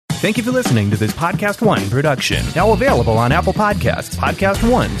Thank you for listening to this Podcast One production. Now available on Apple Podcasts,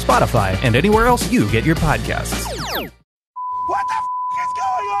 Podcast One, Spotify, and anywhere else you get your podcasts. What the is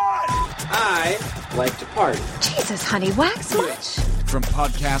going on? I like to party. Jesus, honey, wax much? From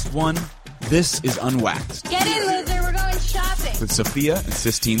Podcast One, this is Unwaxed. Get in, loser. We're going shopping. With Sophia and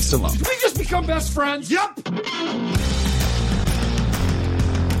Sistine Stallone. Did we just become best friends? Yep.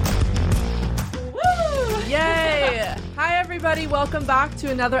 Yay! Hi, everybody. Welcome back to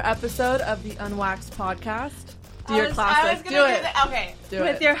another episode of the Unwaxed podcast. Do your classic. Do it. Okay. Do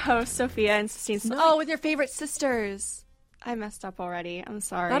with it. your host, Sophia and Sistine. No. Oh, with your favorite sisters. I messed up already. I'm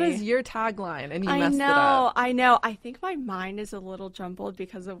sorry. That is your tagline, and you messed it up. I know. I think my mind is a little jumbled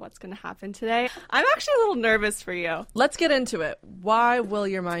because of what's going to happen today. I'm actually a little nervous for you. Let's get into it. Why will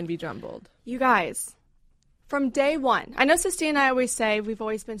your mind be jumbled? You guys, from day one, I know Sistine and I always say we've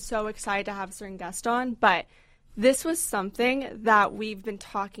always been so excited to have a certain guest on, but this was something that we've been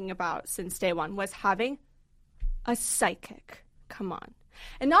talking about since day one, was having a psychic. Come on.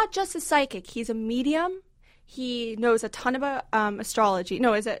 And not just a psychic. He's a medium. He knows a ton about astrology.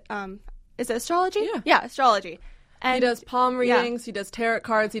 No, is it astrology? Yeah, astrology. And He does palm readings. He does tarot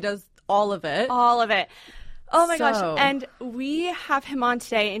cards. He does all of it. all of it. Oh my So- gosh. And we have him on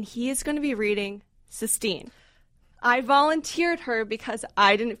today, and he is going to be reading Sistine. I volunteered her because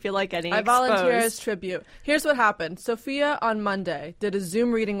I didn't feel like getting exposed. volunteer as tribute. Here's what happened. Sophia on Monday did a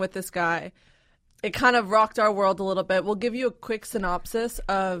Zoom reading with this guy. It kind of rocked our world a little bit. We'll give you a quick synopsis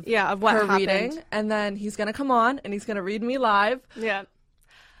of what her happened. reading, and then he's going to come on, and he's going to read me live. Yeah.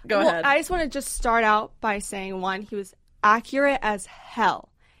 Go ahead. I just want to just start out by saying, one, he was accurate as hell.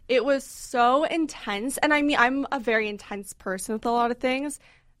 It was so intense. And I mean, I'm a very intense person with a lot of things.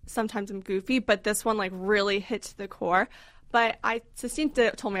 Sometimes I'm goofy, but this one like really hit to the core. But Sistine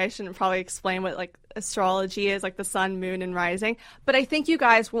told me I shouldn't probably explain what like astrology is, like the sun, moon, and rising. But I think you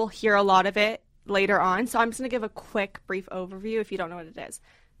guys will hear a lot of it later on. So I'm just going to give a quick, brief overview if you don't know what it is.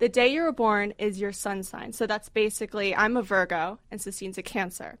 The day you were born is your sun sign. So that's basically, I'm a Virgo and Sistine's a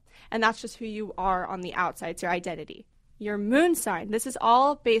Cancer. And that's just who you are on the outside. It's your identity. Your moon sign, this is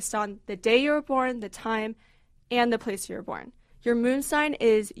all based on the day you were born, the time, and the place you were born. Your moon sign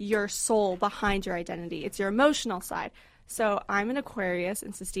is your soul behind your identity. It's your emotional side. So I'm an Aquarius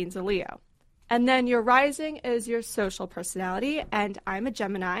and Sistine's a Leo. And then your rising is your social personality, and I'm a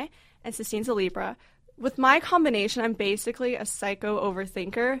Gemini and Sistine's a Libra. With my combination, I'm basically a psycho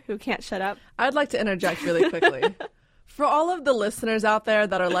overthinker who can't shut up. I'd like to interject really quickly. For all of the listeners out there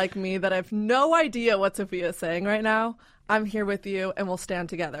that are like me, that have no idea what Sophia is saying right now, I'm here with you, and we'll stand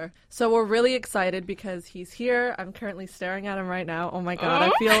together. So we're really excited because he's here. I'm currently staring at him right now. Oh my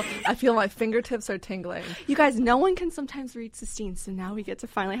God, I feel my fingertips are tingling. You guys, no one can sometimes read Sistine, so now we get to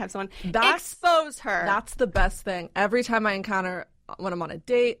finally have someone expose her. That's the best thing. Every time I encounter, when I'm on a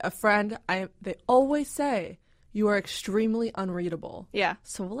date, a friend, they always say, you are extremely unreadable. Yeah.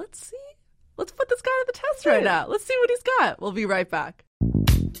 So let's see. Let's put this guy to the test right now. Let's see what he's got. We'll be right back.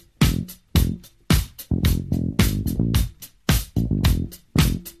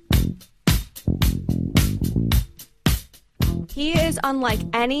 He is unlike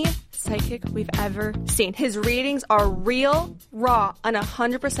any psychic we've ever seen. His readings are real, raw, and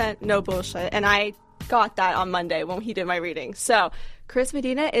 100% no bullshit. And I got that on Monday when he did my reading. So Chris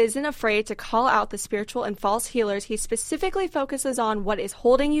Medina isn't afraid to call out the spiritual and false healers. He specifically focuses on what is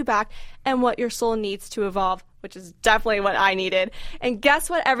holding you back and what your soul needs to evolve, which is definitely what I needed. And guess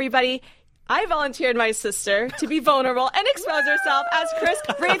what, everybody? I volunteered my sister to be vulnerable and expose herself as Chris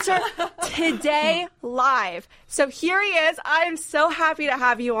reads her today live. So here he is. I am so happy to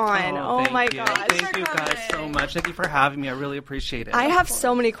have you on. Oh my God. Thank you guys so much. Thank you for having me. I really appreciate it. I have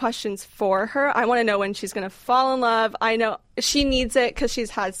so many questions for her. I want to know when she's going to fall in love. I know she needs it because she's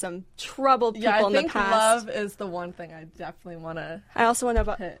had some troubled people in the past. I think love is the one thing I definitely want to I also want to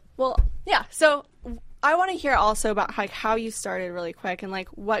know about, well, yeah. So I want to hear also about like how you started really quick and like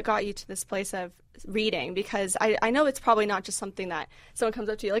what got you to this place of reading, because I know it's probably not just something that someone comes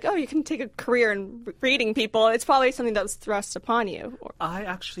up to you like, oh, you can take a career in reading people. It's probably something that was thrust upon you. I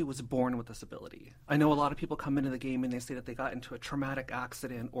actually was born with this ability. I know a lot of people come into the game and they say that they got into a traumatic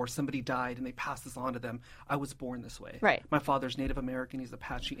accident or somebody died and they pass this on to them. I was born this way. Right. My father's Native American. He's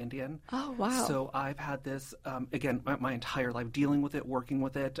Apache Indian. Oh, wow. So I've had this, again, my entire life, dealing with it, working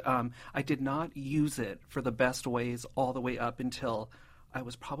with it. I did not use it for the best ways all the way up until I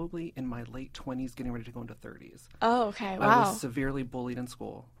was probably in my late 20s, getting ready to go into 30s. Oh, okay. I Wow. was severely bullied in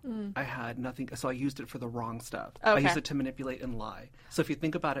school. I had nothing, so I used it for the wrong stuff. Okay. I used it to manipulate and lie. So if you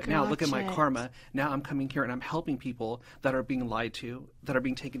think about it now, look at my Gotcha. karma. Now I'm coming here and I'm helping people that are being lied to, that are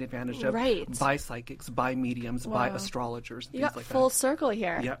being taken advantage of Right. by psychics, by mediums, by astrologers, and You things got like full that. circle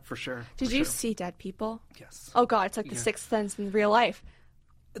here. Yeah, for sure. Did for you sure. see dead people? Yes. Oh, God. It's like the sixth sense in real life.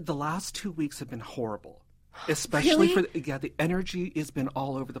 The last 2 weeks have been horrible. Especially Really? for the energy has been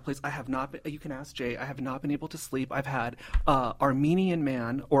all over the place. I have not been, you can ask Jay, I have not been able to sleep. I've had Armenian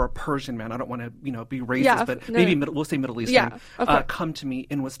man or a Persian man, I don't want to be racist, Yeah, but no, maybe no. we'll say Middle Eastern, Yeah, okay. come to me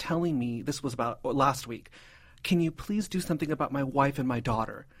and was telling me, this was about last week, can you please do something about my wife and my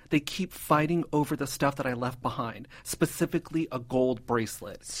daughter? They keep fighting over the stuff that I left behind, specifically a gold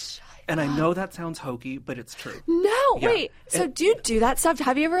bracelet. And I know that sounds hokey, but it's true. No, Yeah. wait. So do you do that stuff?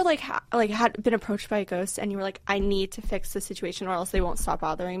 Have you ever had been approached by a ghost and you were like, I need to fix the situation or else they won't stop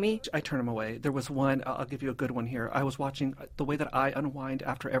bothering me? I turn them away. There was one, I'll give you a good one here. I was watching, the way that I unwind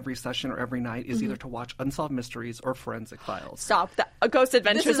after every session or every night is either to watch Unsolved Mysteries or Forensic Files. Stop. A Ghost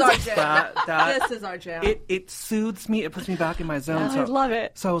Adventures. This is our jam. That- This is our jam. It soothes me. It puts me back in my zone. I love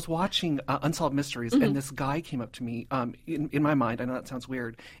it. So I was watching Unsolved Mysteries, and this guy came up to me in my mind. I know that sounds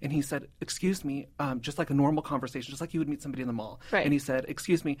weird. And he said, excuse me, just like a normal conversation, just like you would meet somebody in the mall. Right. And he said,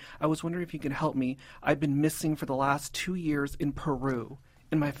 excuse me, I was wondering if you can help me. I've been missing for the last 2 years in Peru,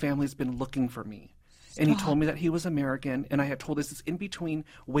 and my family's been looking for me. And he told me that he was American, and I had told this is in between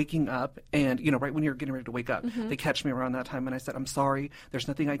waking up and, right when you're getting ready to wake up. They catch me around that time, and I said, I'm sorry, there's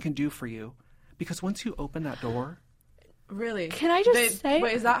nothing I can do for you. Because once you open that door, Really? Can I just say-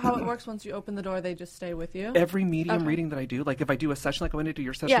 Wait, is that how it works? Once you open the door, they just stay with you? every medium reading that I do, like if I do a session, like I went to do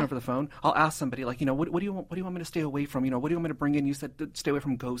your session Yeah. over the phone, I'll ask somebody, like, what do you want me to stay away from? What do you want me to bring in? You said to stay away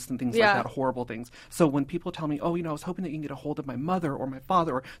from ghosts and things Yeah. like that, horrible things. So when people tell me, I was hoping that you can get a hold of my mother or my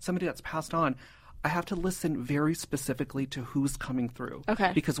father or somebody that's passed on, I have to listen very specifically to who's coming through.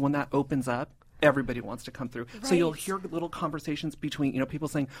 Okay. Because when that opens up, everybody wants to come through. So you'll hear little conversations between, people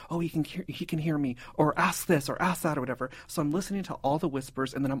saying, oh, he can hear me, or ask this or ask that or whatever. So I'm listening to all the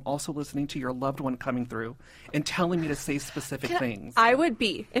whispers, and then I'm also listening to your loved one coming through and telling me to say specific things. I would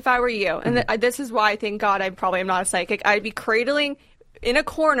be, if I were you, and this is why, thank God, I probably am not a psychic, I'd be cradling in a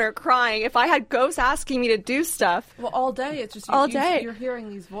corner crying if I had ghosts asking me to do stuff. Well, all day. It's just All day. You're hearing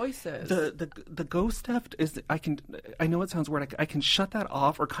these voices. The ghost stuff is I know it sounds weird. I can shut that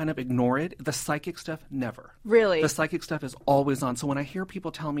off or kind of ignore it. The psychic stuff, never. Really? The psychic stuff is always on. So when I hear people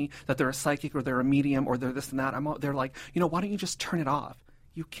tell me that they're a psychic or they're a medium or they're this and that, they're like, why don't you just turn it off?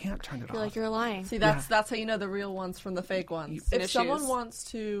 You can't turn it You're off. like, you're lying. See, that's how you know the real ones from the fake ones. If Issues. someone wants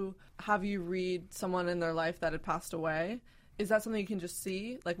to have you read someone in their life that had passed away, is that something you can just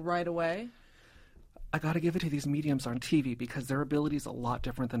see, like, right away? I got to give it to these mediums on TV because their ability is a lot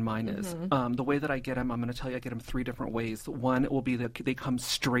different than mine is. The way that I get them, I'm going to tell you, I get them 3 different ways. One will be that they come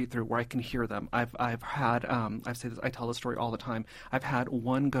straight through where I can hear them. I've had, I tell this story all the time. I've had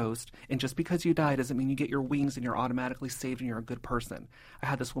one ghost, and just because you die doesn't mean you get your wings and you're automatically saved and you're a good person. I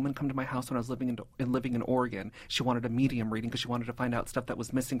had this woman come to my house when I was living in Oregon. She wanted a medium reading because she wanted to find out stuff that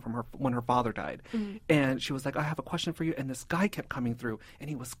was missing from her when her father died. And she was like, I have a question for you. And this guy kept coming through, and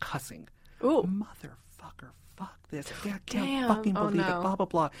he was cussing. Ooh. Motherfucker, fuck this. I can't Damn. fucking Oh, believe no. it, blah, blah,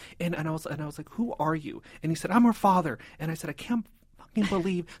 blah. And I was like, who are you? And he said, I'm her father. And I said, I can't fucking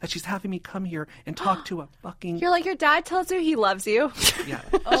believe that she's having me come here and talk to a fucking... You're like, your dad tells you he loves you. Yeah.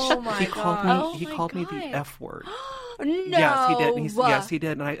 Oh, my He God. called me, he my called me God. the F word. No. Yes, he did. Yes, he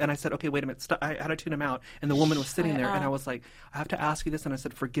did. And I said, okay, wait a minute. I had to tune him out. And the woman was sitting there, and I was like, I have to ask you this. And I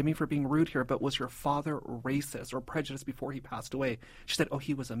said, forgive me for being rude here, but was your father racist or prejudiced before he passed away? She said, oh,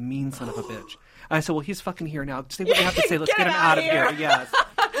 he was a mean son of a bitch. I said, well, he's fucking here now. Say what you have to say. Let's get him out of here. Yes.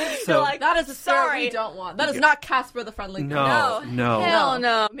 So like, That is a spirit Sorry. we don't want. That is not Casper the Friendly Ghost. no. Hell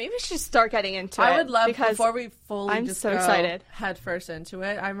no. Maybe we should start getting into it. I would love, because before we fully I'm just so go excited. head first into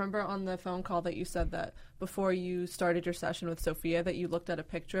it, I remember on the phone call that you said that before you started your session with Sophia that you looked at a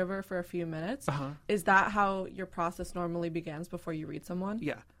picture of her for a few minutes. Is that how your process normally begins before you read someone?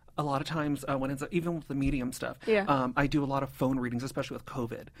 Yeah. A lot of times when it's even with the medium stuff, Yeah. I do a lot of phone readings, especially with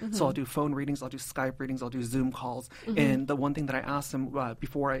COVID. So I'll do phone readings, I'll do Skype readings, I'll do Zoom calls. And the one thing that I ask them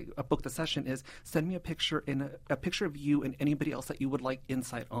before I book the session is send me a picture a picture of you and anybody else that you would like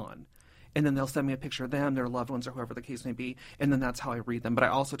insight on. And then they'll send me a picture of them, their loved ones, or whoever the case may be. And then that's how I read them. But I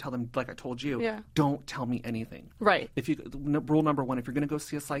also tell them, like I told you, Yeah. don't tell me anything. Right. Rule number 1, if you're going to go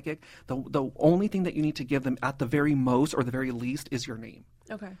see a psychic, the only thing that you need to give them at the very most or the very least is your name.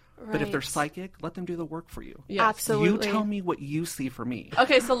 Okay. But if they're Right. psychic, let them do the work for you. Yes. Absolutely. You tell me what you see for me.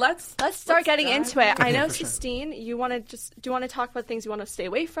 Okay, so let's start getting dive into it. I Okay, know, for sure. Sistine, do you want to talk about things you want to stay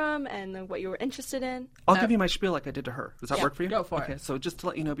away from and then what you were interested in? I'll give you my spiel like I did to her. Does that Yeah, work for you? go for it. Okay, so just to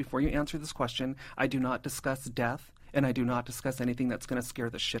let you know, before you answer this question, I do not discuss death, and I do not discuss anything that's going to scare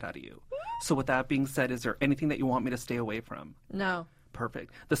the shit out of you. So with that being said, is there anything that you want me to stay away from? No.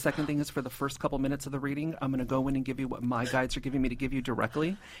 Perfect. The second thing is for the first couple minutes of the reading, I'm going to go in and give you what my guides are giving me to give you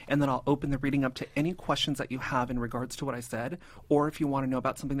directly, and then I'll open the reading up to any questions that you have in regards to what I said, or if you want to know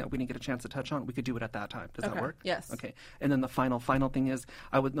about something that we didn't get a chance to touch on, we could do it at that time. Does that Okay. work? Yes. Okay. And then the final thing is,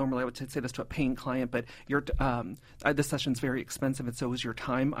 I would say this to a paying client, but this session's very expensive, and so is your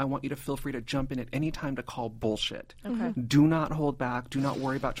time. I want you to feel free to jump in at any time to call bullshit. Okay. Do not hold back. Do not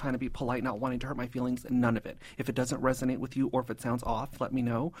worry about trying to be polite, not wanting to hurt my feelings. None of it. If it doesn't resonate with you or if it sounds off, let me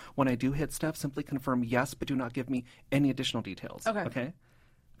know. When I do hit stuff, simply confirm yes, but do not give me any additional details. Okay. Okay?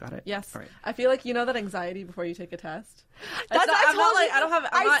 Got it? Yes. All right. I feel like you know that anxiety before you take a test. That's what I I'm not told like you. I don't have.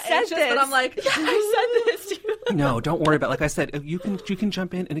 I'm I not said anxious, this. but I'm like I said this to you. No, don't worry about it. Like I said, you can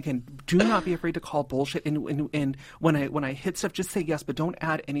jump in, and again, do not be afraid to call bullshit. And when I hit stuff, just say yes, but don't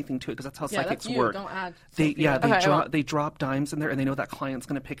add anything to it because that's how Yeah, psychics that's you. work. Don't add They Sophia. they drop dimes in there, and they know that client's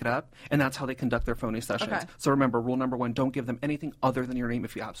going to pick it up, and that's how they conduct their phony sessions. Okay. So remember, rule number 1: don't give them anything other than your name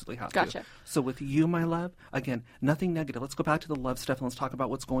if you absolutely have to. Gotcha. So with you, my love, again, nothing negative. Let's go back to the love stuff and let's talk about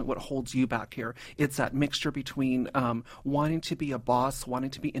what holds you back here. It's that mixture between wanting to be a boss, wanting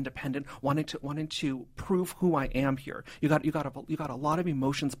to be independent, wanting to prove who I am here. You got a lot of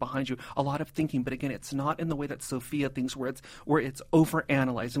emotions behind you, a lot of thinking, but again, it's not in the way that Sophia thinks, where it's over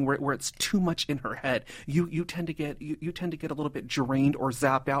analyzing, where it's too much in her head. You tend to get a little bit drained or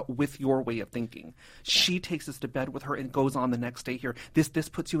zapped out with your way of thinking. She takes us to bed with her and goes on the next day here. This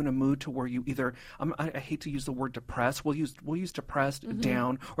puts you in a mood to where you either I hate to use the word depressed. We'll use depressed,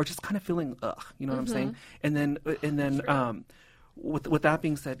 down, or just kind of feeling ugh. You know what I'm saying? And then with that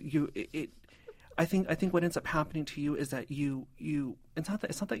being said, I think what ends up happening to you is that you it's not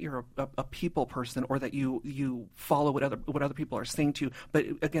that you're a people person or that you follow what other people are saying to you, but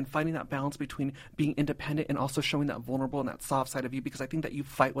again, finding that balance between being independent and also showing that vulnerable and that soft side of you, because I think that you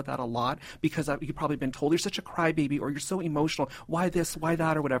fight with that a lot because you've probably been told you're such a crybaby or you're so emotional, why this, why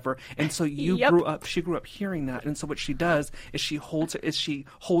that, or whatever, and so she grew up hearing that, and so what she does is she holds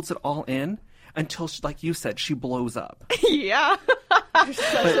it all in until, like you said, she blows up. Yeah. You're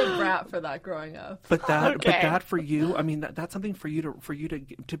such a brat for that growing up. But that Okay. for you, I mean, that's something for you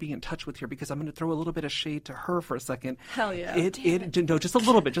to be in touch with here, because I'm going to throw a little bit of shade to her for a second. Hell yeah. No, just a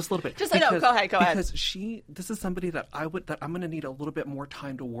little bit. Just no, go ahead. Because this is somebody that I'm going to need a little bit more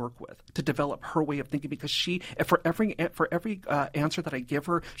time to work with to develop her way of thinking, because for every answer that I give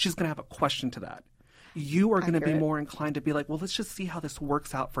her, she's going to have a question to that. You are going to be more inclined to be like, well, let's just see how this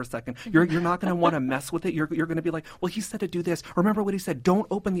works out for a second. You're not going to want to mess with it. You're going to be like, well, he said to do this. Remember what he said? Don't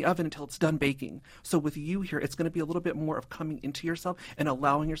open the oven until it's done baking. So with you here, it's going to be a little bit more of coming into yourself and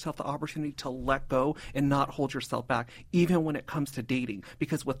allowing yourself the opportunity to let go and not hold yourself back, even when it comes to dating.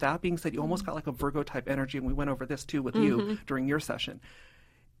 Because with that being said, you almost got like a Virgo type energy, and we went over this too with you during your session.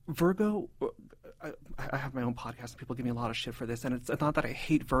 Virgo, I have my own podcast and people give me a lot of shit for this, and it's not that I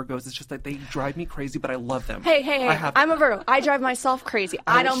hate Virgos, it's just that they drive me crazy, but I love them. Hey, I'm a Virgo. I drive myself crazy.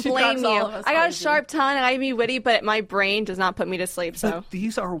 I don't she blame drives you. all of us I got a crazy. sharp tongue and I can be witty, but my brain does not put me to sleep, so. But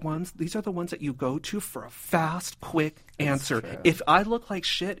these are the ones that you go to for a fast, quick answer. If I look like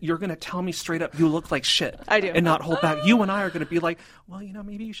shit, you're going to tell me straight up, you look like shit. I do. And not hold back. You and I are going to be like, well,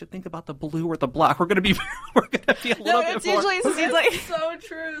 maybe you should think about the blue or the black. We're going to be a little No, bit it's more. usually it's like, So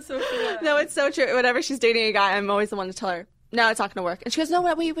true, Sophia. no, it's so true. Whenever she's dating a guy, I'm always the one to tell her, no, it's not going to work. And she goes, no,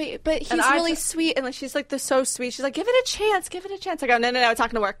 wait, but he's And I really t- sweet. And like, she's like, so sweet. She's like, give it a chance. I go, no, it's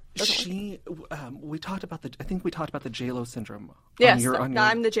not going to work. We talked about the J-Lo syndrome. Yes, on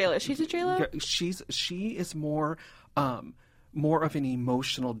I'm the J-Lo. She's a J-Lo? Yeah, she is more of an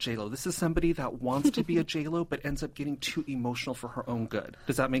emotional J-Lo. This is somebody that wants to be a J-Lo but ends up getting too emotional for her own good.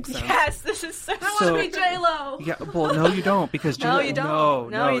 Does that make sense? Yes, this is so. I want to be J-Lo. Yeah, well, no, you don't, because No, J-Lo, you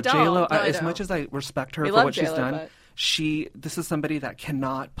don't. No, you don't. J-Lo, No, I as don't. much as I respect her We for love what she's J-Lo, done, but- this is somebody that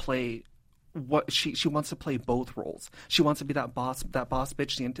cannot play. What she wants to play both roles. She wants to be that boss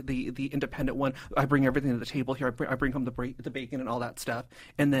bitch, the independent one. I bring everything to the table here. I bring home the bacon and all that stuff.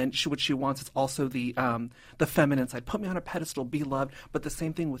 And then what she wants is also the feminine side. Put me on a pedestal, be loved. But the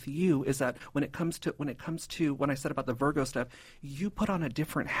same thing with you is that when it comes to when I said about the Virgo stuff, you put on a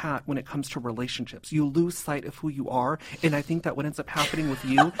different hat when it comes to relationships. You lose sight of who you are, and I think that what ends up happening with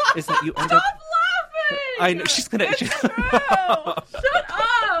you is that you end up. I know she's gonna. Shut up.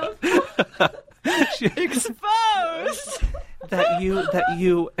 Exposed. that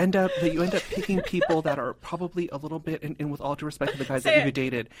you end up picking people that are probably a little bit, and with all due respect to the guys that you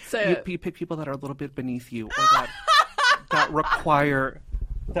dated, you pick people that are a little bit beneath you, or that require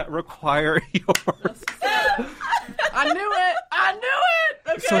your. I knew it.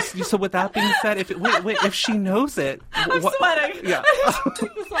 Okay. So with that being said, if she knows it, I'm sweating. Yeah. I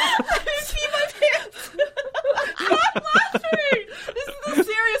see my pants. Stop laughing. This is a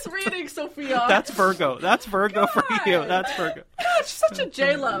serious reading, Sophia. That's Virgo for you. That's Virgo. God, she's such a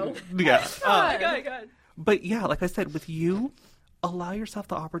J-Lo. Yeah. God. But yeah, like I said, with you, allow yourself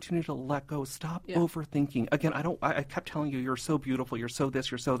the opportunity to let go. Stop overthinking. Again, I kept telling you, you're so beautiful, you're so this,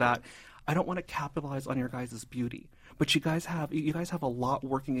 you're so that. I don't want to capitalize on your guys' beauty, but you guys have a lot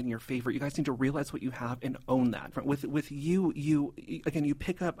working in your favor. You guys need to realize what you have and own that. With you again, you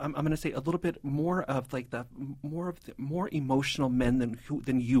pick up. I'm going to say a little bit more of like the more emotional men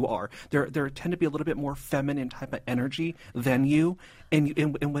than you are. There tend to be a little bit more feminine type of energy than you,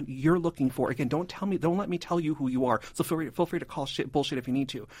 and what you're looking for. Again, don't let me tell you who you are. So feel free to call bullshit if you need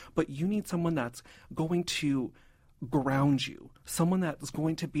to, but you need someone that's going to ground you, someone that's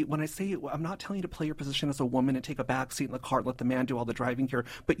going to be, when I say, I'm not telling you to play your position as a woman and take a back seat in the car and let the man do all the driving here,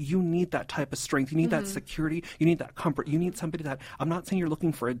 but you need that type of strength. You need that security. You need that comfort. You need somebody that, I'm not saying you're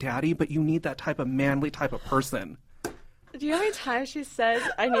looking for a daddy, but you need that type of manly type of person. Do you know how many times she says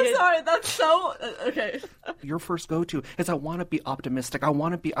I'm sorry, that's so okay. Your first go-to is I want to be optimistic. I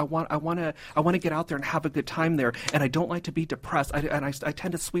want to get out there and have a good time there, and I don't like to be depressed. I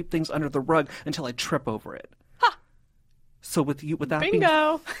tend to sweep things under the rug until I trip over it. So with that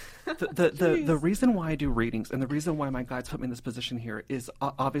bingo. The reason why I do readings and the reason why my guides put me in this position here is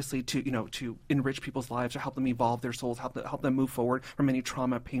obviously to enrich people's lives, to help them evolve their souls, help them move forward from any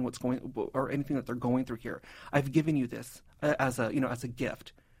trauma, pain, or anything that they're going through here. I've given you this as a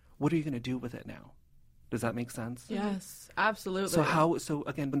gift. What are you going to do with it now? Does that make sense? Yes, absolutely. So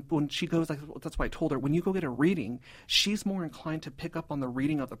again, when she goes, that's why I told her, when you go get a reading, she's more inclined to pick up on the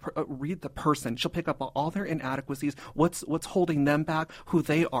reading of read the person. She'll pick up on all their inadequacies, what's holding them back, who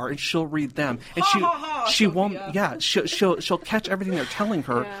they are, and she'll read them. And she won't. Yeah, she'll catch everything they're telling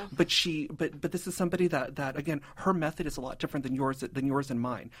her. Yeah. But this is somebody that again, her method is a lot different than yours and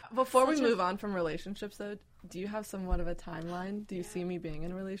mine. Before we move on from relationships, though, do you have somewhat of a timeline? Do you see me being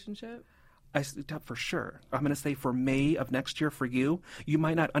in a relationship? For sure. I'm going to say for May of next year for you, you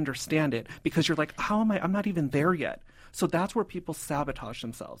might not understand it because you're like, how am I? I'm not even there yet. So that's where people sabotage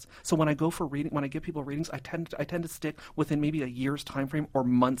themselves. So when I go for reading, when I give people readings, I tend to stick within maybe a year's time frame or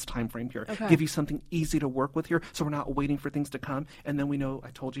months time frame here. Okay. Give you something easy to work with here, so we're not waiting for things to come. And then we know, I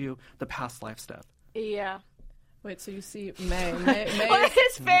told you, the past life step. Yeah. Wait, so you see May is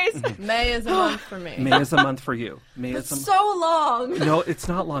his face. May is a month for me. May is a month for you. So long. No, it's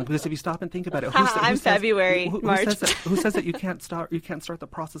not long because if you stop and think about it, I'm February, March. Who says that you can't start the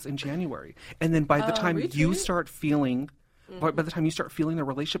process in January? And then by the time you start feeling, by the time you start feeling the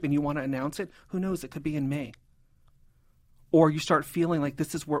relationship and you want to announce it, who knows? It could be in May. Or you start feeling like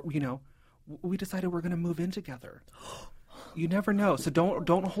this is where we decided we're going to move in together. You never know, so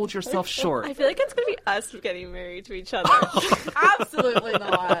don't hold yourself short. I feel like it's going to be us getting married to each other. Absolutely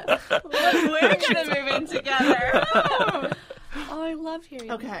not. We're going to move in together. Oh, I love hearing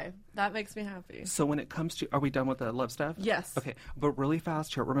that. Okay, that makes me happy. So when it comes to, are we done with the love stuff? Yes. Okay, but really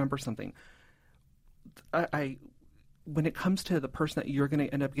fast here, remember something. When it comes to the person that you're going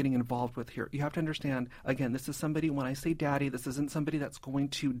to end up getting involved with here, you have to understand, again, this is somebody, when I say daddy, this isn't somebody that's going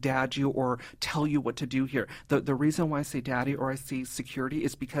to dad you or tell you what to do here. The reason why I say daddy or I say security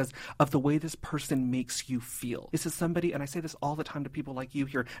is because of the way this person makes you feel. This is somebody, and I say this all the time to people like you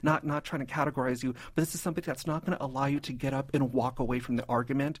here, not trying to categorize you, but this is somebody that's not going to allow you to get up and walk away from the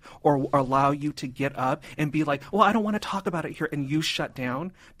argument or allow you to get up and be like, well, I don't want to talk about it here, and you shut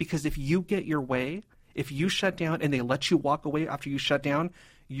down. Because if you get your way, if you shut down and they let you walk away after you shut down,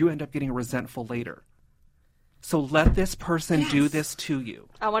 you end up getting resentful later. So let this person do this to you.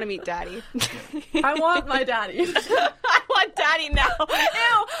 I want to meet Daddy. I want my daddy. I want Daddy now. Ew!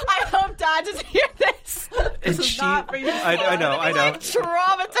 I hope Dad doesn't hear this. This is not for you. I know. Like,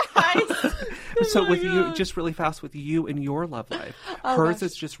 traumatized. So with you, just really fast with you and your love life, hers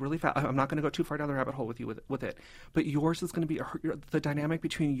is just really fast. I'm not going to go too far down the rabbit hole with you with it, but yours is going to be the dynamic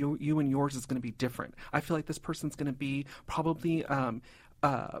between you and yours is going to be different. I feel like this person's going to be probably.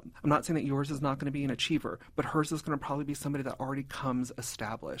 I'm not saying that yours is not going to be an achiever, but hers is going to probably be somebody that already comes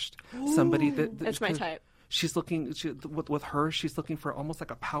established. Ooh, somebody that it's my type. She's looking with her. She's looking for almost like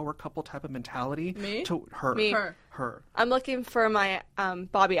a power couple type of mentality. Me? To her. Me. Her. I'm looking for my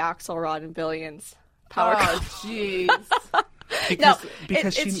Bobby Axelrod in Billions power couple. Jeez.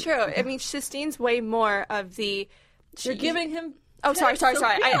 Because it's true. I mean, Sistine's way more of the You're giving him. Oh, sorry.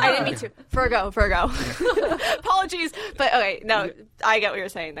 I didn't mean to. Virgo. Apologies. But okay, no, I get what you're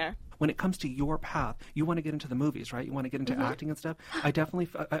saying there. When it comes to your path, you want to get into the movies, right? You want to get into acting and stuff. I definitely,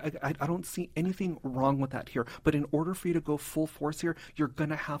 I don't see anything wrong with that here. But in order for you to go full force here, you're going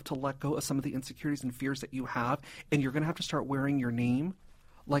to have to let go of some of the insecurities and fears that you have. And you're going to have to start wearing your name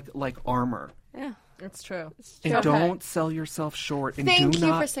like armor. Yeah. It's true. And don't sell yourself short. And Thank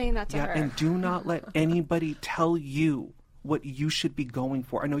you for saying that to her. And do not let anybody tell you what you should be going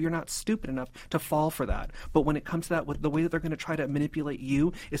for. I know you're not stupid enough to fall for that, but when it comes to that, the way that they're going to try to manipulate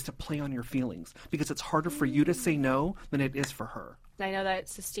you is to play on your feelings, because it's harder for you to say no than it is for her. I know that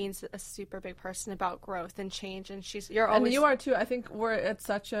Sistine's a super big person about growth and change, and and you are too. I think we're at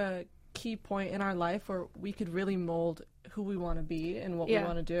such a key point in our life where we could really mold who we want to be and what we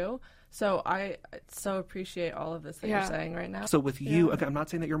want to do. So I so appreciate all of this that you're saying right now. So with you, again, I'm not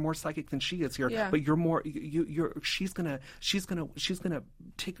saying that you're more psychic than she is here, but you're more. She's gonna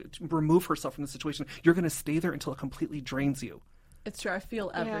remove herself from the situation. You're gonna stay there until it completely drains you. It's true. I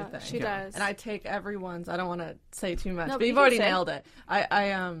feel everything. Yeah, she does. And I take everyone's. I don't want to say too much, no, but you've already nailed it.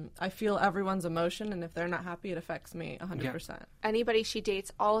 I feel everyone's emotion, and if they're not happy, it affects me 100%. Anybody she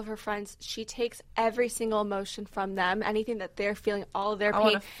dates, all of her friends, she takes every single emotion from them. Anything that they're feeling, all of their pain, I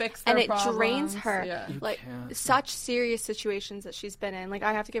want to fix their and it problems. drains her. Yeah. Such serious situations that she's been in. Like,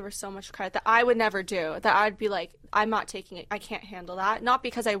 I have to give her so much credit that I would never do. That I'd be like, I'm not taking it. I can't handle that. Not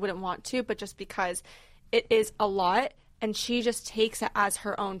because I wouldn't want to, but just because it is a lot. And she just takes it as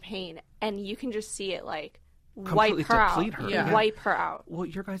her own pain, and you can just see it completely wipe her out. Wipe her out. Well,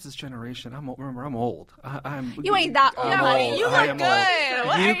 your guys' generation. Remember, I'm old. You ain't that old. Honey. You look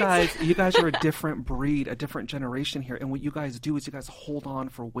good. You guys are a different breed, a different generation here. And what you guys do is you guys hold on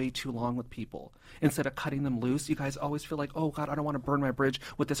for way too long with people instead of cutting them loose. You guys always feel like, oh God, I don't want to burn my bridge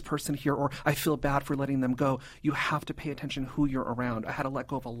with this person here, or I feel bad for letting them go. You have to pay attention who you're around. I had to let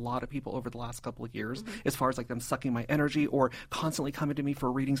go of a lot of people over the last couple of years, as far as like them sucking my energy or constantly coming to me for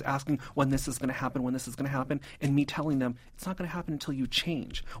readings, asking when this is going to happen, and me telling them it's not going to happen until you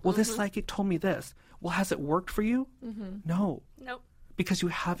change. Well, this psychic told me this. Well, has it worked for you? No. Nope. Because you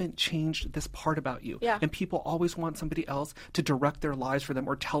haven't changed this part about you. Yeah. And people always want somebody else to direct their lives for them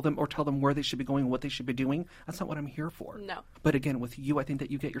or tell them where they should be going and what they should be doing. That's not what I'm here for. No. But again, with you, I think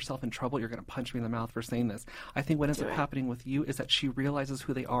that you get yourself in trouble. You're going to punch me in the mouth for saying this. I think what ends up happening with you is that she realizes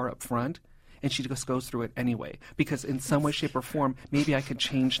who they are up front, and she just goes through it anyway. Because in some way, shape, or form, maybe I could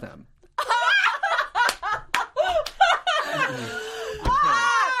change them.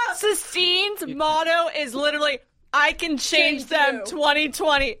 Sistine's motto is literally, I can change them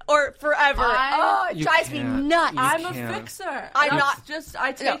 2020 or forever. It drives me nuts. I'm a fixer. I'm not.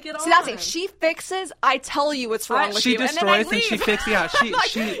 I take it on. See, that's it. She fixes, I tell you what's wrong with you. She destroys and she fixes. Yeah,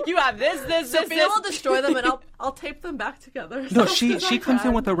 she. You have this. Sophia will destroy them, and I'll tape them back together. No, she comes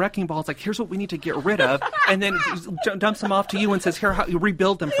in with a wrecking ball. It's like, here's what we need to get rid of, and then dumps them off to you and says, here, you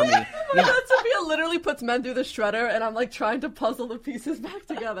rebuild them for me. Yeah. Sophia literally puts men through the shredder, and I'm like trying to puzzle the pieces back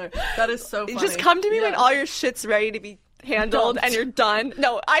together. That is so funny. Just come to me when all your shit's ready to be handled and you're done.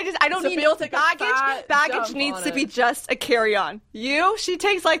 No, I don't need baggage. Baggage needs to be just a carry-on. She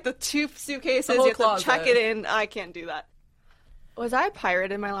takes like the 2 suitcases. You have to check it in. I can't do that. Was I a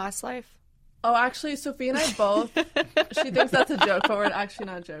pirate in my last life? Oh, actually, Sophia and I both. She thinks that's a joke, but we're actually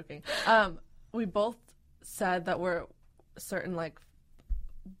not joking. We both said that we're certain like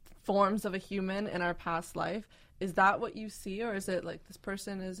forms of a human in our past life. Is that what you see, or is it like this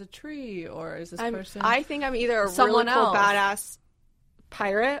person is a tree, or is this person? I think I'm either a someone really cool else. badass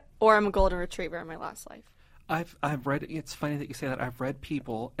pirate, or I'm a golden retriever in my last life. I've read. It's funny that you say that. I've read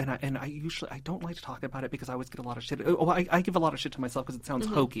people, and I usually don't like to talk about it because I always get a lot of shit. Well, I give a lot of shit to myself because it sounds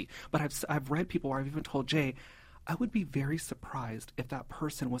hokey. But I've read people where I've even told Jay, I would be very surprised if that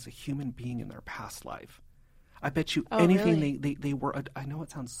person was a human being in their past life. I bet you anything really? they were. I know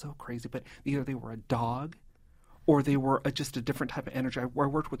it sounds so crazy, but either they were a dog, or they were just a different type of energy. I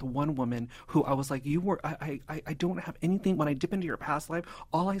worked with one woman who I was like, I don't have anything. When I dip into your past life,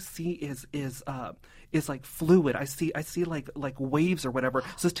 all I see is like fluid. I see like waves or whatever.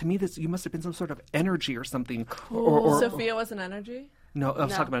 So to me, you must have been some sort of energy or something. Cool. Or Sophia was an energy? No, I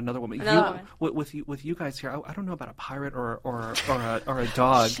was talking about another woman. With you guys here, I don't know about a pirate or a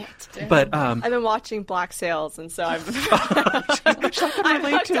dog. Shit. But I've been watching Black Sails, and so I'm. I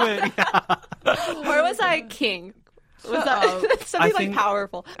relate to it. Yeah. Or was I a king? Was that something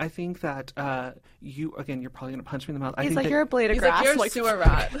powerful? I think that you're probably gonna punch me in the mouth. He's like, you're a blade of grass. You're a sewer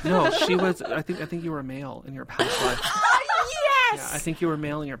rat. No, she was. I think you were a male in your past life. Yes. Yeah, I think you were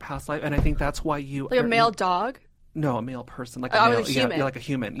male in your past life, and I think that's why you like a male dog. No, a male person, like Oh, a male, a human. like a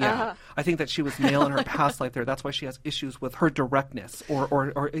human. Yeah, Uh-huh. I think that she was male in her past life. That's why she has issues with her directness.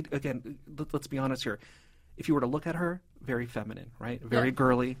 Again, let's be honest here. If you were to look at her, very feminine, right? Very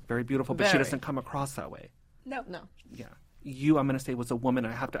girly, very beautiful, but she Very. doesn't come across that way. No. Yeah, you, I'm going to say, was a woman.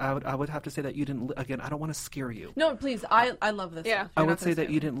 I would have to say that you didn't. Again, I don't want to scare you. No, please. I love this. Yeah. stuff. I You're would not say gonna that scare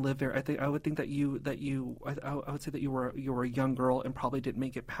you me. didn't live there. I would think that I would say that you were a young girl and probably didn't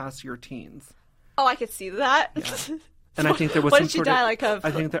make it past your teens. Oh, I could see that. And I think there was What some did she sort die of, like of?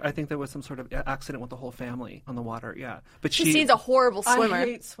 I think there was some sort of accident with the whole family on the water. Yeah, but She seems a horrible swimmer. I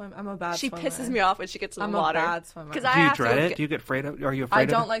hate swim. I'm a bad She swimmer. pisses me off when she gets in I'm the a water. bad swimmer. Because Do I do you have dread to it? Do you get afraid of? Are you afraid I of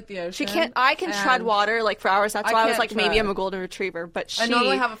don't it? like the ocean. She can't. I can tread and water like for hours. That's I why I was can't like, maybe I'm tread. a golden retriever. But she, I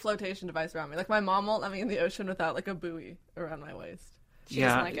normally have a flotation device around me. Like my mom won't let me in the ocean without like a buoy around my waist. she Yeah,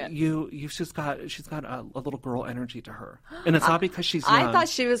 doesn't like it. she's got a little girl energy to her, and it's not because she's young. I thought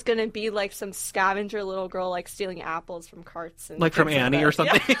she was gonna be like some scavenger little girl, like stealing apples from carts and like from things Annie that. or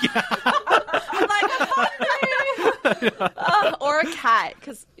something. Yeah. I'm like, I'm hungry. Or a cat,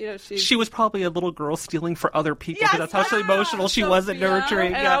 because She was probably a little girl stealing for other people. Yes, 'Cause that's how emotional she Sophia. wasn't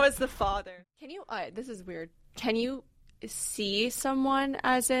nurturing. and Yeah. I was the father. Can you? This is weird. Can you see someone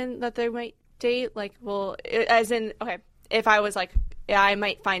as in that they might date? Like, well, as in, okay, if I was like, yeah, I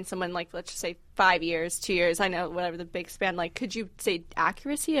might find someone like, let's just say 5 years, 2 years. I know whatever the big span. Like, could you say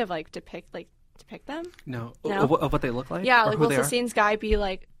accuracy of like depict them? No. No? Of what they look like? Yeah, Or like who will they are? Sassine's guy be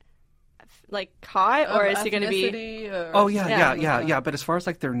like caught, or is he going to be? Ethnicity or- Oh yeah. Yeah. But as far as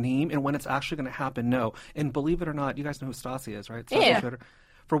like their name and when it's actually going to happen, no. And believe it or not, you guys know who Stassi is, right? Stassi Yeah. Twitter.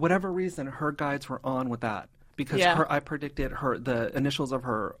 For whatever reason, her guides were on with that because Yeah. I predicted the initials of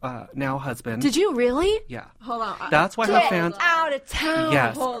her now husband. Did you really? Yeah. Hold on. That's why her fans. Out of town.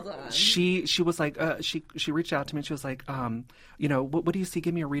 Yes. Hold on. She was like she reached out to me and she was like what do you see?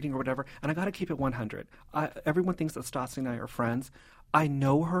 Give me a reading or whatever. And I got to keep it 100. Everyone thinks that Stassi and I are friends. I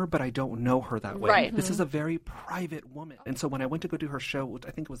know her, but I don't know her that way. Right. This is a very private woman. And so when I went to go do her show, which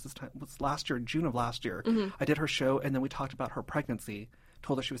I think it was last year, June of last year, I did her show and then we talked about her pregnancy.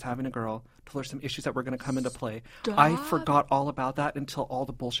 Told her she was having a girl. Told her some issues that were going to come into play. I forgot all about that until all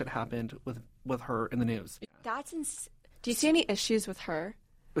the bullshit happened with her in the news. That's Do you see any issues with her?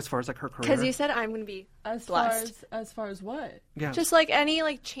 As far as like her career, Because you said I'm going to be As blessed. far as what? yeah, Just like any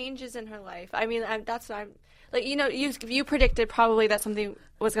like changes in her life. I mean, that's what I'm like. You predicted probably that something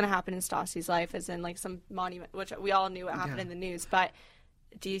was going to happen in Stassi's life, as in like some monument, which we all knew what happened Yeah. in the news. But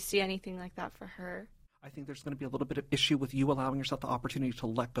do you see anything like that for her? I think there's going to be a little bit of issue with you allowing yourself the opportunity to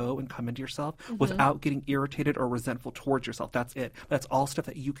let go and come into yourself without getting irritated or resentful towards yourself. That's it. That's all stuff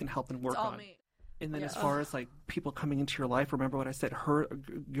that you can help and work It's all on. me. And then as far as like people coming into your life, remember what I said.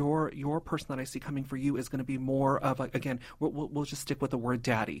 Your person that I see coming for you is going to be more of like, again, we'll just stick with the word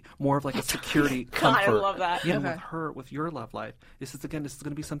daddy, more of like a security God, I comfort. love that. Yeah, Okay. with your love life. This is going to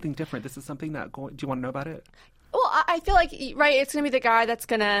be something different. This is something that do you want to know about it? Well, I feel like right, it's gonna be the guy that's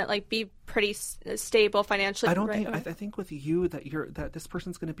gonna like be pretty stable financially. I don't right? think. I think with you that this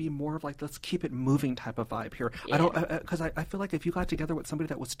person's going to be more of like let's keep it moving type of vibe here. I don't because I feel like if you got together with somebody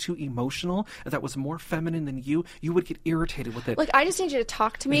that was too emotional, that was more feminine than you would get irritated with it. Like, I just need you to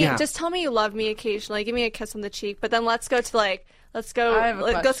talk to me. Yeah. Just tell me you love me occasionally. Give me a kiss on the cheek. But then let's go to let's go I have a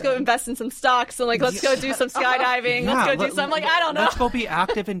let's go question. invest in some stocks and let's go do some skydiving. Let's go do something. I don't know. Let's go be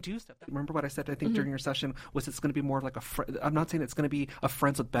active and do stuff. Remember what I said? I think during your session was it's going to be more of like I'm not saying it's going to be a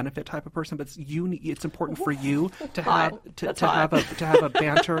friends with benefit type of person, but it's important for you to have to have a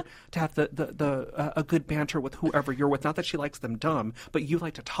banter, to have a good banter with whoever you're with. Not that she likes them dumb, but you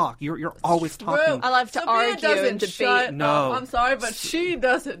like to talk. You're always talking. I love to Sophia argue doesn't and debate. shut No. up. I'm sorry, but she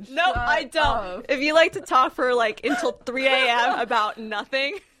doesn't. No, shut I don't. up. If you like to talk for until 3 a.m. about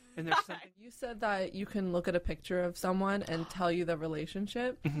nothing. And there's something. You said that you can look at a picture of someone and tell you the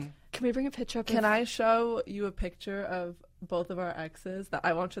relationship. Can we bring a picture up? Can I show you a picture of both of our exes that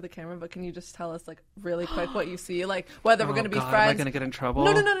I won't show the camera, but can you just tell us really quick what you see, whether we're going to be God, friends? Am I going to get in trouble?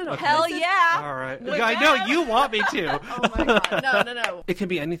 No. Okay. Hell yeah! All right. I know you want me to. Oh my god! No. It can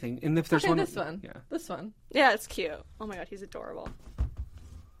be anything. And if there's Okay, one, this one. Yeah. This one. Yeah, it's cute. Oh my god, he's adorable.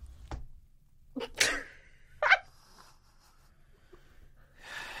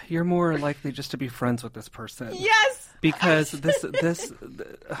 You're more likely just to be friends with this person. Yes. Because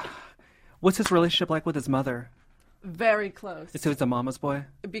what's his relationship like with his mother? Very close. So he's a mama's boy.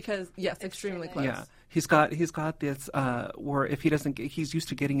 Because yes, extremely close. Yeah. He's got this where if he doesn't, he's used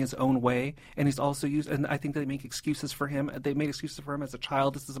to getting his own way, and he's also and I think they make excuses for him. They made excuses for him as a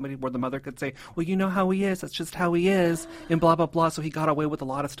child. This is somebody where the mother could say, "Well, you know how he is. That's just how he is," and blah blah blah. So he got away with a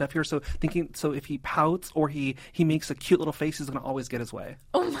lot of stuff here. So if he pouts or he makes a cute little face, he's going to always get his way.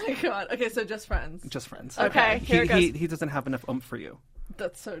 Oh my god. Okay, so just friends. Just friends. Okay, here it goes. He doesn't have enough for you.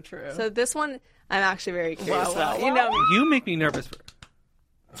 That's so true. So this one, I'm actually very curious Wow, about. wow, You know me. You make me nervous.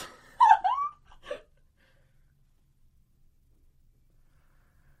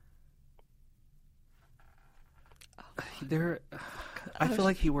 I feel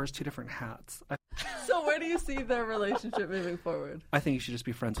like he wears two different hats. So where do you see their relationship moving forward? I think you should just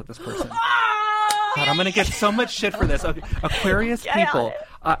be friends with this person. God, I'm gonna get so much shit for this. Okay, Aquarius people.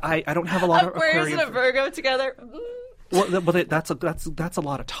 I don't have a lot of Aquarius and a Virgo together. Well, that's a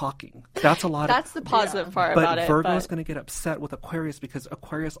lot of talking. That's a lot. That's the positive part but about it. Virgo's going to get upset with Aquarius because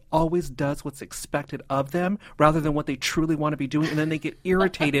Aquarius always does what's expected of them rather than what they truly want to be doing, and then they get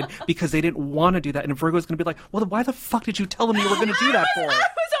irritated because they didn't want to do that. And Virgo's going to be like, "Well, then why the fuck did you tell them you were going to do that for?" I was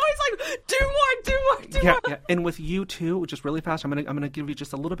always like, "Do more." Yeah. And with you too, just really fast, I'm gonna give you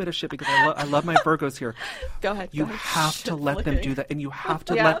just a little bit of shit because I love my Virgos here. Go ahead. You have to let them do that, and you have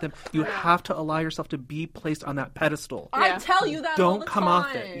to let them. You have to allow yourself to be placed on that pedestal. I tell you that all Don't the come time.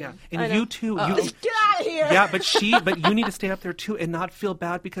 off it. Yeah, and you too. Get out of here. Yeah, but you need to stay up there too and not feel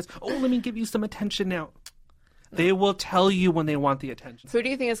bad because let me give you some attention now. They will tell you when they want the attention. Who do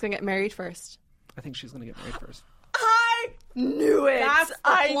you think is going to get married first? I think she's gonna get married first. I knew it. That's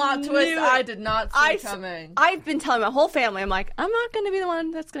the plot twist I did not see coming. I've been telling my whole family, I'm like, I'm not going to be the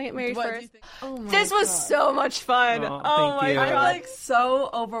one that's going to get married What do first. you think? Oh my This was God. so much fun. Oh, Oh thank my you. God. I'm like so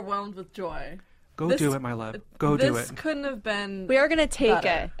overwhelmed with joy. Go do it, my love. Go do This it. couldn't have been. We are going to take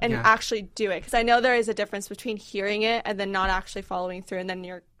better. it and actually do it because I know there is a difference between hearing it and then not actually following through. And then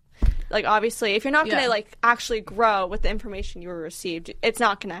you're like, obviously, if you're not going to like actually grow with the information you were received, it's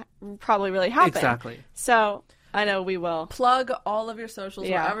not going to probably really happen. Exactly. So I know we will. Plug all of your socials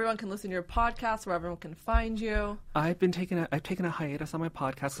Yeah. where everyone can listen to your podcast, where everyone can find you. I've taken a hiatus on my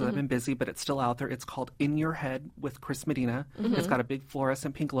podcast because I've been busy, but it's still out there. It's called In Your Head with Chris Medina. It's got a big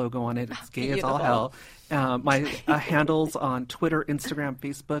fluorescent pink logo on it. It's gay as all hell. My handles on Twitter, Instagram,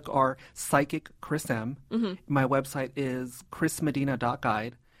 Facebook are Psychic Chris M. My website is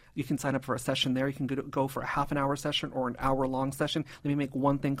chrismedina.guide. You can sign up for a session there. You can go for a half an hour session or an hour long session. Let me make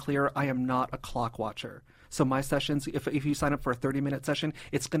one thing clear. I am not a clock watcher. So my sessions, if you sign up for a 30-minute session,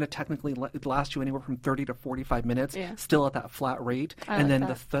 it's going to technically last you anywhere from 30 to 45 minutes, still at that flat rate. And then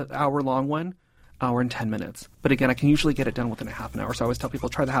the hour-long one, hour and 10 minutes. But again, I can usually get it done within a half an hour. So I always tell people,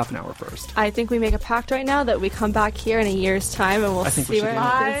 try the half an hour first. I think we make a pact right now that we come back here in a year's time and we'll see where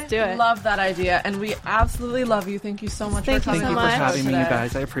let's do it. Love that idea, and we absolutely love you. Thank you so much for coming. Thank you for having me, you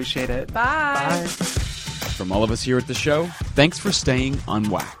guys. I appreciate it. Bye. From all of us here at the show, thanks for staying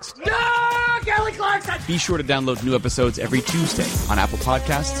unwaxed. Kelly Clarkson! Be sure to download new episodes every Tuesday on Apple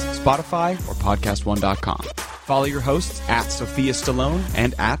Podcasts, Spotify, or PodcastOne.com. Follow your hosts at Sophia Stallone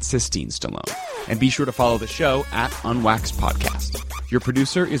and at Sistine Stallone. And be sure to follow the show at Unwaxed Podcast. Your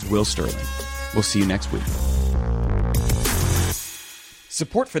producer is Will Sterling. We'll see you next week.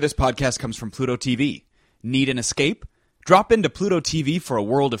 Support for this podcast comes from Pluto TV. Need an escape? Drop into Pluto TV for a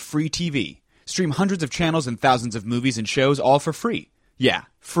world of free TV. Stream hundreds of channels and thousands of movies and shows all for free. Yeah,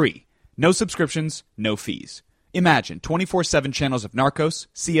 free. No subscriptions, no fees. Imagine 24/7 channels of Narcos,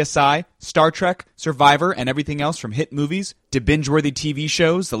 CSI, Star Trek, Survivor, and everything else from hit movies to binge-worthy TV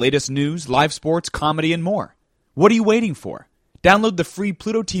shows, the latest news, live sports, comedy, and more. What are you waiting for? Download the free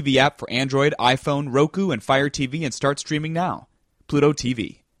Pluto TV app for Android, iPhone, Roku, and Fire TV and start streaming now. Pluto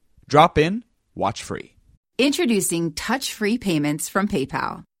TV. Drop in, watch free. Introducing touch-free payments from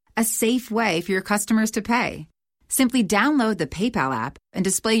PayPal, a safe way for your customers to pay. Simply download the PayPal app and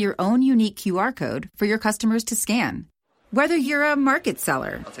display your own unique QR code for your customers to scan. Whether you're a market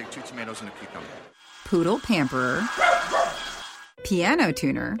seller, I'll take 2 tomatoes and a cucumber. poodle pamperer, piano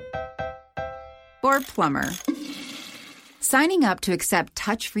tuner, or plumber, signing up to accept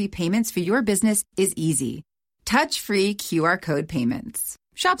touch-free payments for your business is easy. Touch-free QR code payments.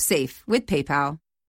 Shop safe with PayPal.